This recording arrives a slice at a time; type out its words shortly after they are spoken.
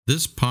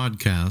This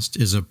podcast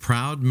is a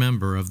proud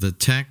member of the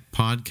Tech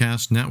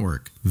Podcast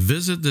Network.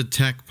 Visit the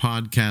Tech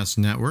Podcast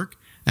Network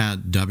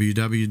at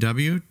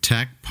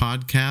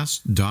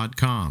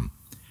www.techpodcast.com.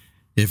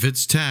 If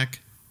it's tech,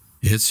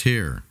 it's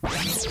here.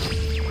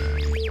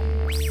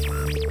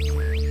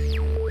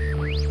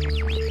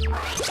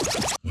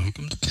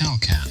 Welcome to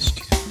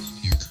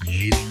CalCast, your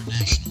Create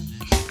International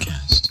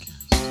podcast.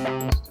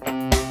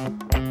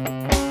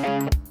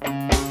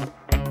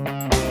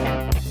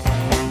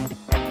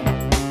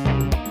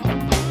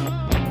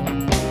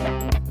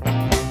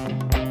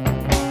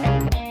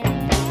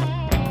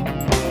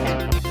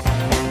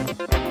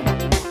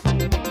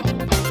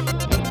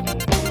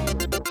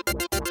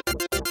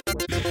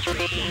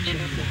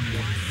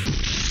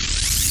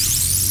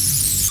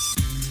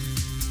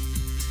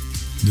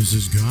 This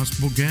is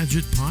Gospel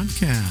Gadget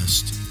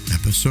Podcast,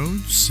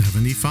 episode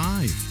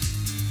 75.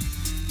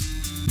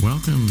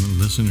 Welcome,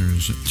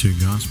 listeners, to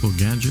Gospel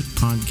Gadget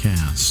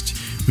Podcast.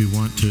 We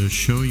want to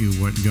show you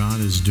what God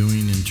is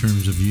doing in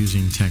terms of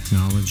using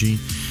technology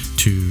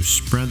to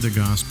spread the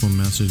gospel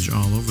message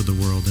all over the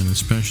world and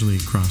especially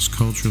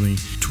cross-culturally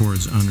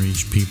towards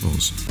unreached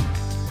peoples.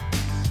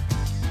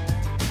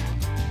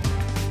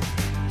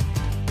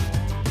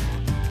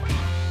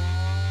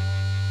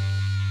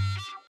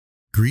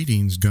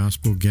 Greetings,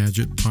 Gospel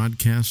Gadget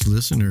Podcast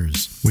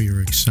listeners. We are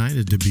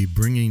excited to be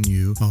bringing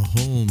you a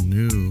whole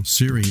new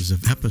series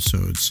of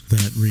episodes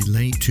that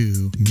relate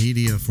to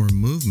media for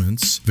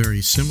movements,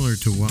 very similar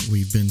to what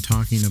we've been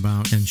talking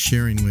about and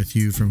sharing with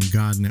you from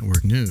God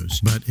Network News.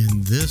 But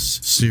in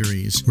this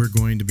series, we're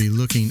going to be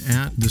looking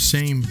at the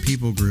same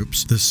people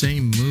groups, the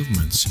same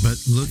movements,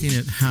 but looking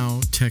at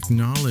how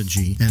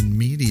technology and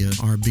media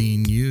are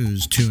being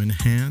used to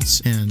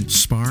enhance and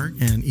spark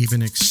and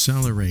even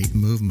accelerate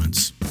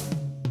movements.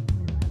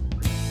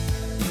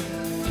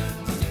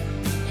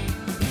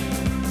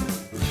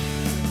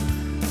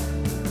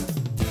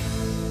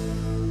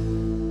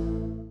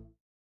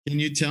 Can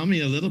you tell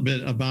me a little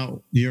bit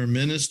about your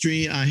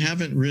ministry? I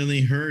haven't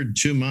really heard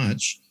too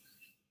much.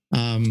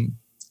 I'm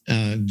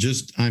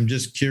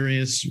just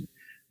curious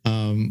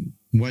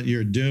what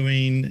you're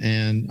doing,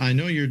 and I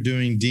know you're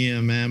doing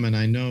DMM, and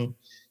I know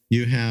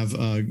you have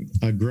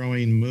a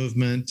growing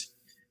movement,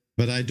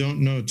 but I don't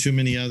know too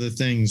many other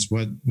things.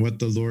 What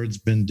the Lord's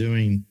been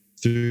doing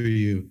through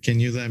you? Can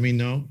you let me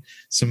know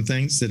some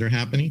things that are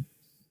happening?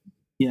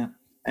 Yeah.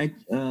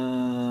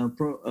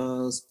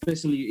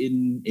 Especially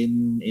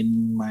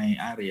in my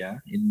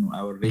area, in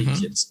our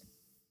regions,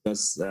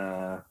 because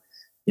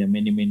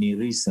many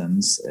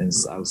reasons,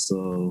 is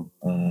also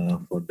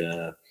for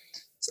the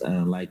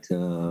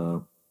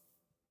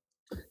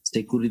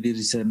security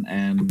reason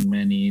and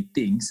many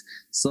things.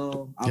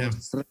 So our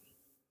strategy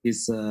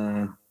is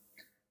to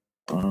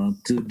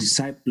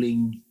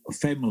discipling a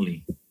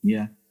family.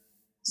 Yeah.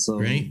 So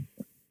Great.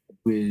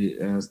 we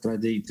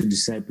strategy to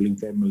discipling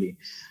family.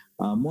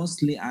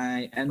 Mostly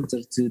I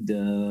enter to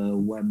the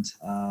one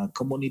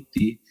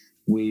community.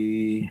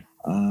 We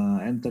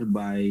enter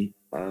by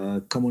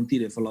community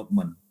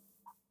development.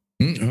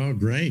 Oh,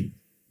 great.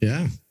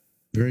 Yeah,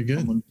 very good.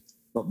 Community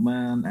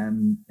development,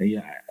 and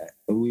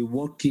we're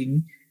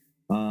working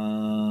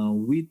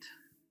with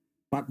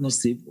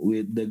partnership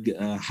with the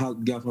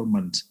health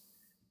government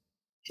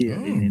here.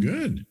 Oh,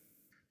 good.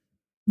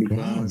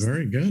 Because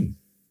very good.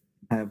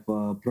 Have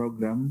a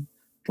program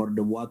for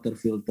the water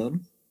filter,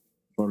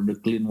 for the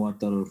clean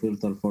water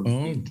filter for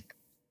clean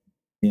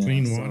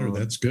water.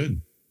 That's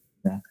good.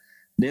 Yeah,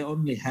 they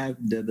only have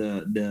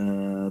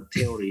the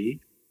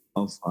theory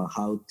of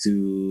how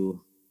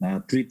to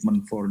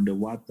treatment for the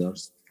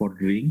waters for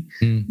drink,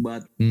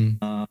 but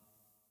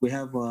we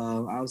have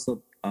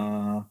also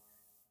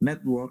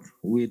network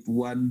with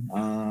one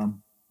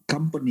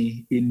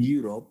company in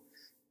Europe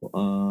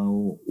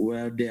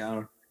where they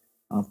are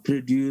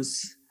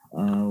produce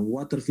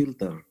water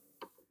filter.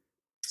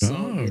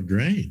 So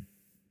great.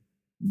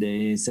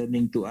 They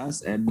sending to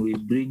us, and we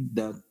bring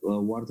that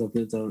water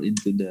filter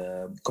into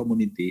the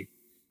community.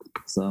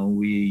 So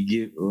we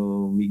give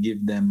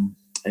them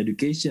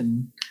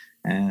education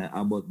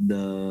about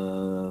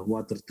the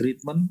water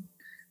treatment,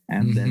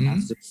 and then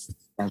after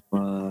have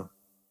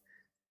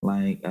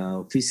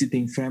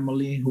visiting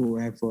family who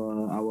have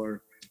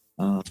our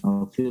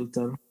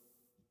filter.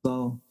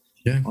 So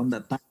on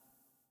that time,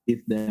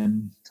 give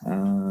them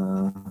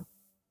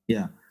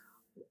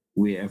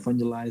we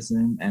evangelize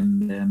them,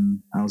 and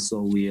then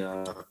also we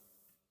are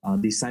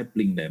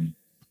discipling them.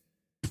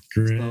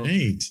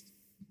 Great. So,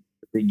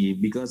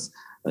 because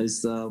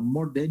it's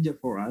more danger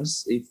for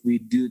us if we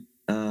do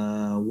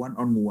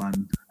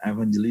one-on-one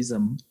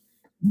evangelism.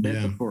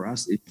 Better for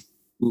us is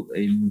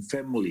in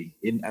family,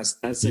 as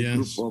a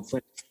group of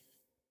family.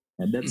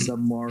 And that's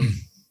more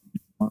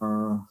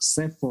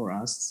safe for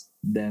us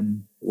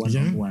than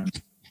one-on-one.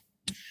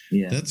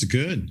 Yeah, that's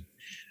good.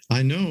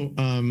 I know.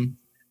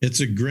 It's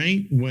a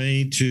great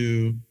way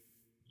to,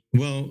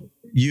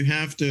 you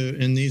have to,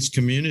 in these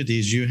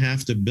communities, you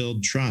have to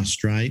build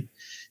trust, right?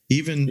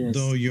 Even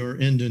though you're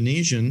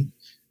Indonesian,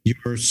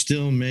 you're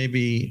still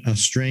maybe a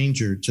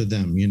stranger to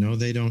them,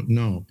 they don't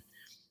know.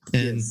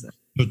 And Yes.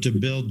 so to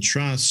build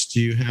trust,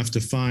 you have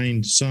to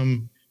find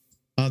some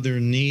other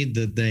need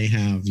that they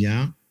have,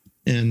 yeah,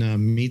 and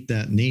meet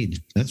that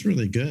need. That's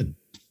really good.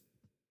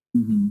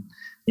 Mhm.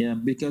 Yeah,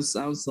 because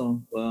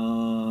also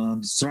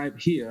Stripe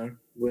here,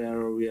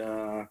 where we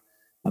are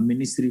a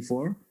ministry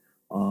for,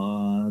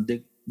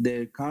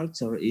 their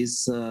culture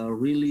is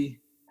really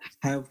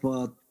have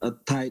a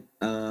tight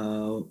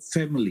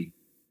family,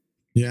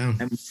 Yeah,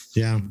 and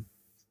yeah,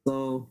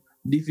 so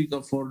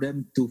difficult for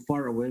them to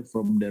far away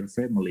from their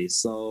family.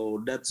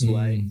 So that's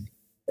why mm,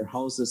 their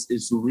houses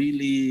is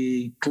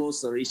really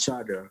closer each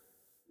other. yeah,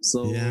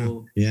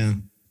 So yeah,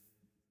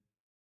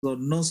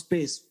 no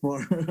space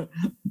for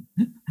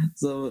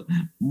so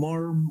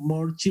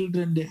more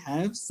children they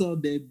have, so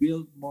they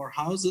build more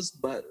houses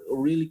but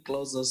really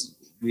closest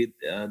with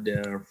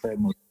their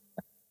family.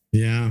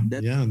 yeah,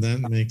 That yeah.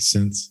 That makes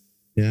sense.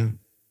 Yeah,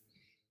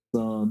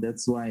 So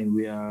that's why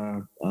we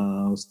are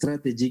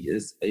strategic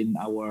is in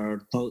our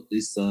thought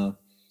is to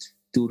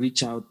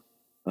reach out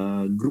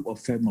a group of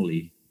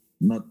family,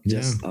 not yeah.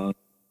 just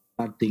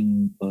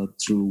starting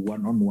through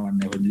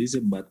one-on-one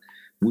evangelism, but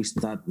we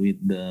start with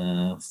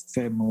the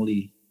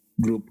family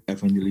group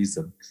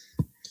evangelism.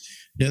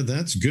 Yeah,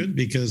 that's good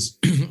because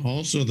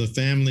also the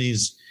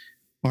families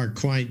are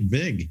quite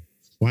big,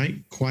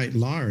 quite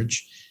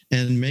large,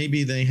 and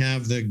maybe they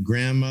have the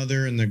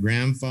grandmother and the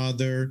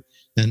grandfather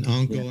and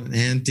uncle Yeah. and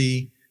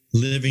auntie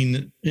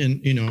living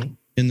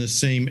in the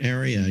same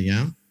area.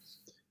 Yeah,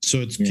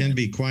 so it Yeah. can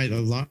be quite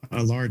a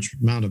large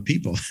amount of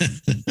people.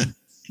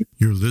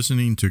 You're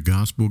listening to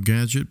Gospel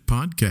Gadget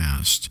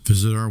Podcast.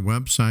 Visit our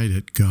website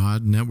at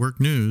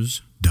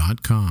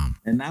godnetworknews.com.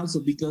 And also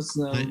because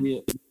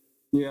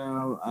we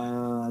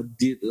are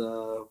did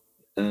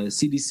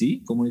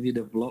CDC community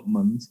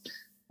development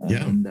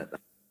Yeah.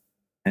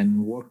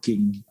 and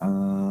working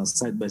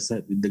side by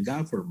side with the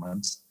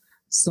government.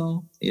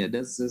 So yeah,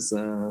 that's just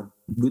a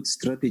good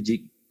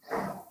strategy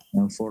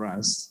for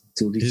us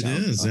to reach It out.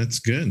 is. That's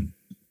good.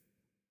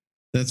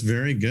 That's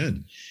very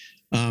good.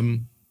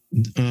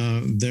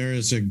 There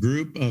is a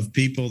group of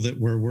people that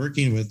we're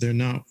working with. They're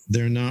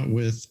not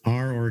with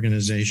our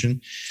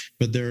organization,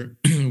 but they're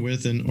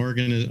with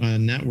a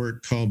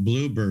network called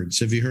Bluebirds.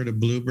 Have you heard of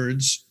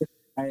Bluebirds?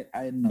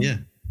 I know.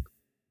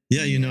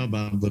 Yeah, you know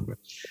about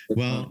Bluebirds.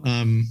 Well,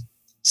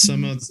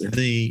 some of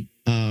the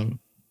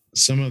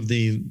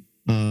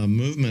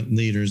movement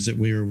leaders that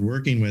we were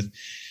working with,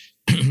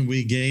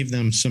 we gave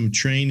them some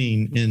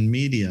training in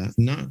media,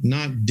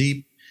 not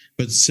deep,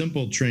 but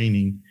simple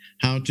training,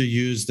 how to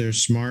use their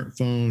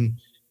smartphone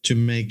to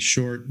make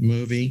short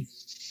movie.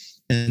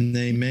 And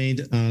they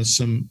made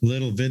some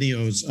little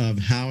videos of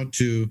how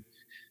to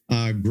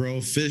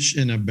grow fish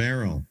in a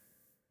barrel.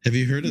 Have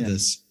you heard of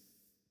this?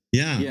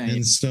 Yeah.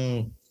 And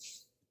so,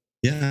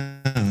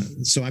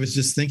 so I was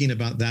just thinking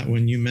about that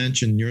when you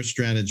mentioned your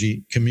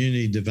strategy,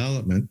 community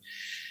development.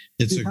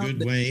 It's a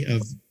good way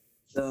of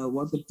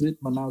water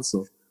treatment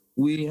also.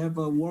 We have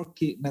a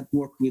working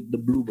network with the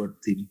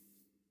Bluebird team.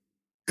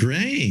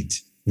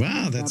 Great.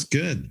 Wow, that's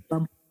good.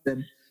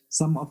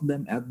 Some of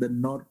them at the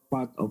north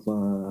part of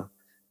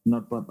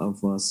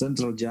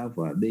Central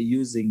Java, they're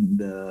using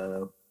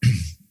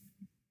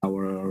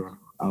our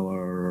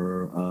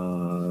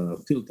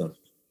filter.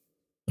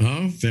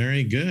 Oh,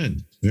 very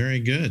good. Very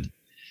good.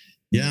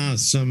 Yeah,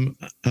 some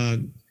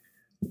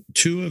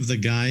two of the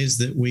guys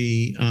that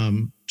we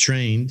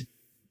trained,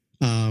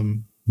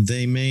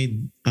 they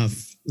made a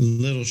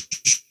little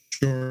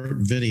short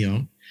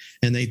video,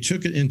 and they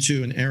took it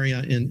into an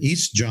area in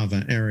East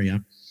Java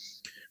area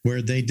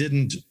where they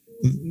didn't.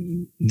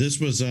 This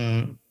was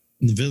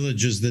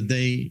villages that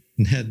they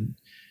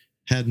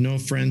had no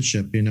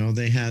friendship.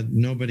 They had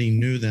nobody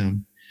knew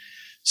them,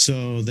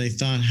 so they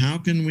thought, how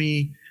can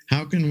we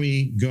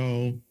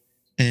go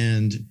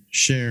and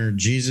share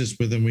Jesus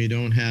with them? We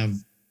don't have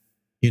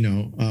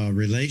a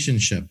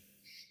relationship.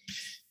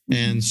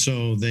 And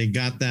so they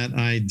got that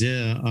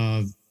idea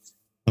of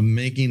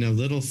making a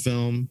little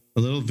film,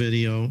 a little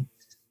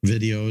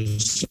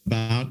videos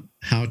about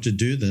how to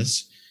do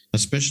this,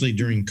 especially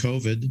during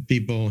COVID.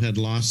 People had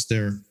lost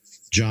their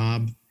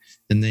job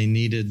and they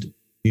needed,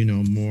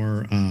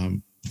 more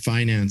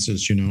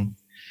finances,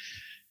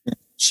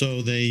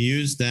 So they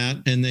used that,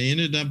 and they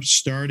ended up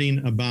starting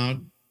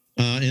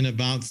in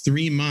about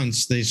 3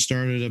 months, they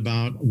started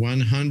about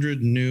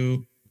 100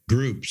 new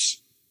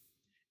groups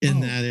in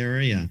that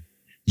area,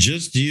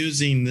 just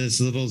using this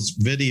little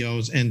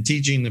videos and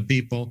teaching the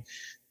people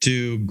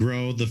to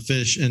grow the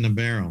fish in a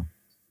barrel.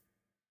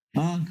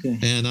 Okay.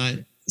 And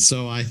I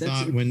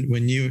thought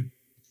when you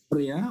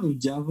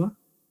Java,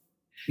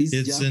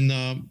 it's Java?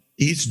 In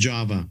East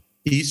Java.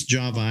 East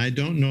Java. I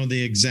don't know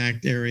the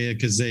exact area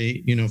because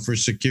they, for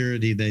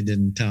security, they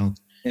didn't tell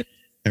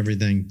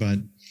everything. But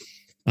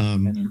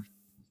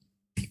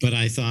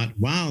I thought,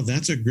 wow,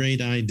 that's a great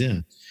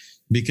idea,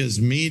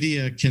 because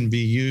media can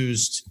be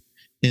used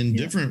in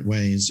different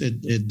ways.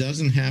 It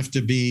doesn't have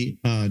to be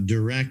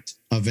direct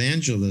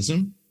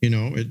evangelism.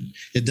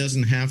 It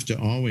doesn't have to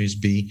always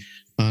be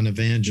an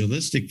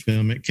evangelistic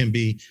film. It can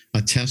be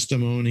a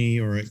testimony,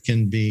 or it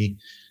can be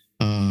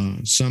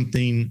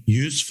something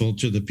useful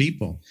to the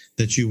people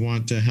that you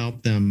want to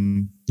help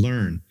them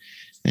learn.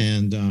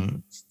 And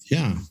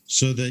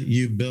so that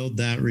you build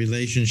that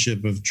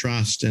relationship of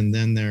trust, and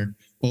then they're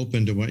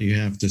open to what you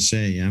have to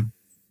say. Yeah.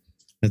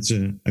 That's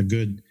a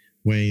good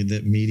way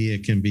that media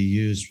can be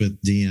used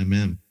with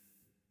DMM.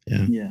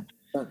 Yeah. Yeah.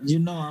 But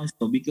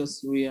also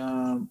because we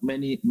are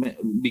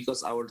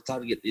because our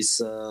target is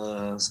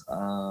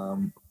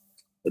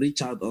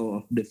reach out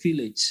of the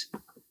village.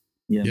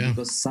 Yeah.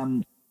 Because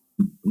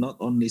not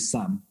only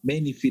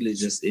many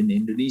villages in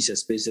Indonesia,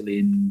 especially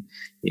in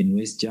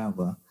West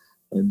Java,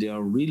 they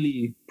are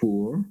really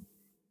poor.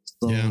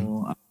 So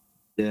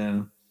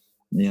they're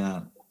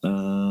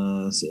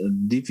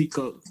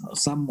difficult.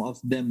 Some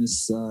of them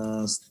is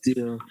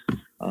still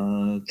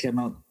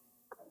cannot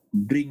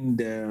bring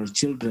their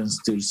children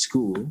to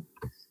school.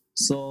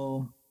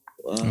 So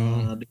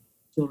the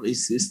culture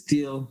is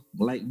still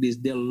like this.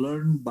 They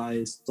learn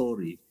by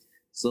story.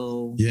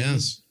 So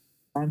yes,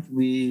 and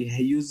we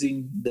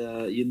using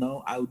the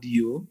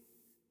audio.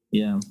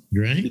 Yeah,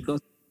 right.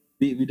 Because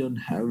we don't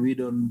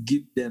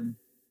give them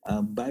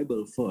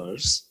Bible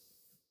first.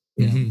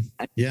 Yeah,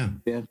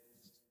 We have,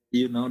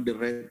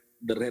 the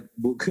red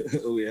book.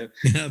 We have,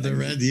 the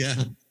red,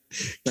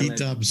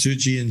 Kitab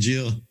Suci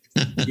Injil.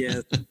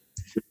 Yes,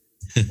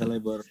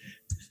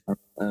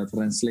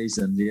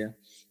 translation. Yeah.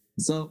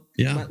 So,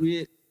 but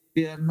we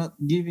are not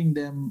giving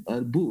them a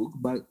book,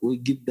 but we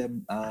give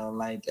them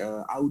like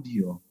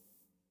audio.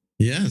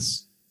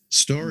 Yes,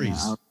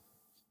 stories.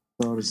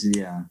 Stories,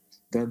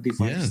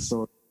 25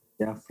 stories,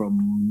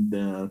 from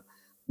the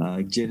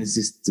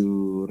Genesis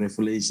to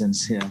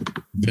Revelations. Yeah,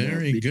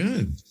 very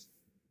good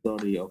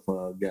story of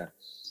God.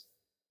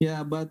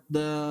 Yeah, but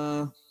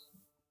the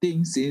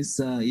things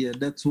is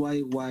that's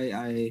why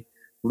I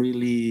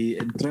really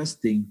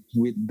interesting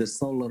with the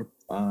solar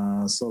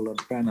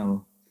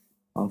panel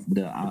of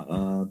the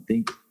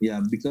thing.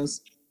 Yeah,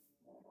 because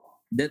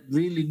that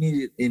really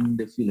needed in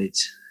the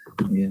village.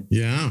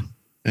 Yeah,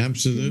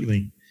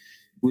 absolutely.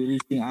 We're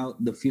reaching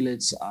out the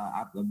village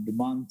up of the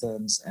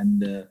mountains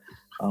and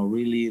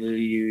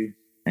really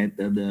at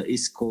the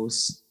East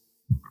Coast.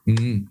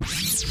 Mm-hmm.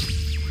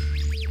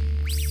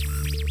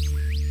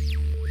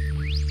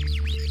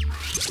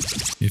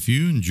 If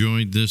you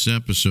enjoyed this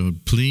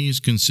episode,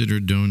 please consider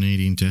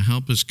donating to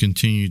help us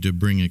continue to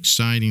bring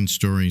exciting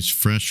stories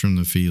fresh from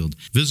the field.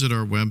 Visit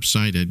our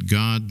website at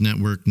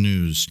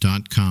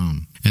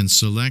godnetworknews.com and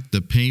select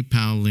the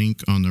PayPal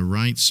link on the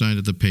right side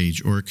of the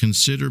page, or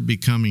consider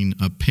becoming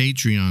a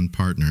Patreon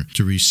partner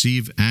to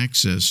receive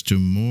access to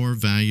more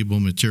valuable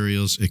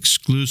materials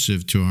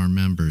exclusive to our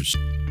members.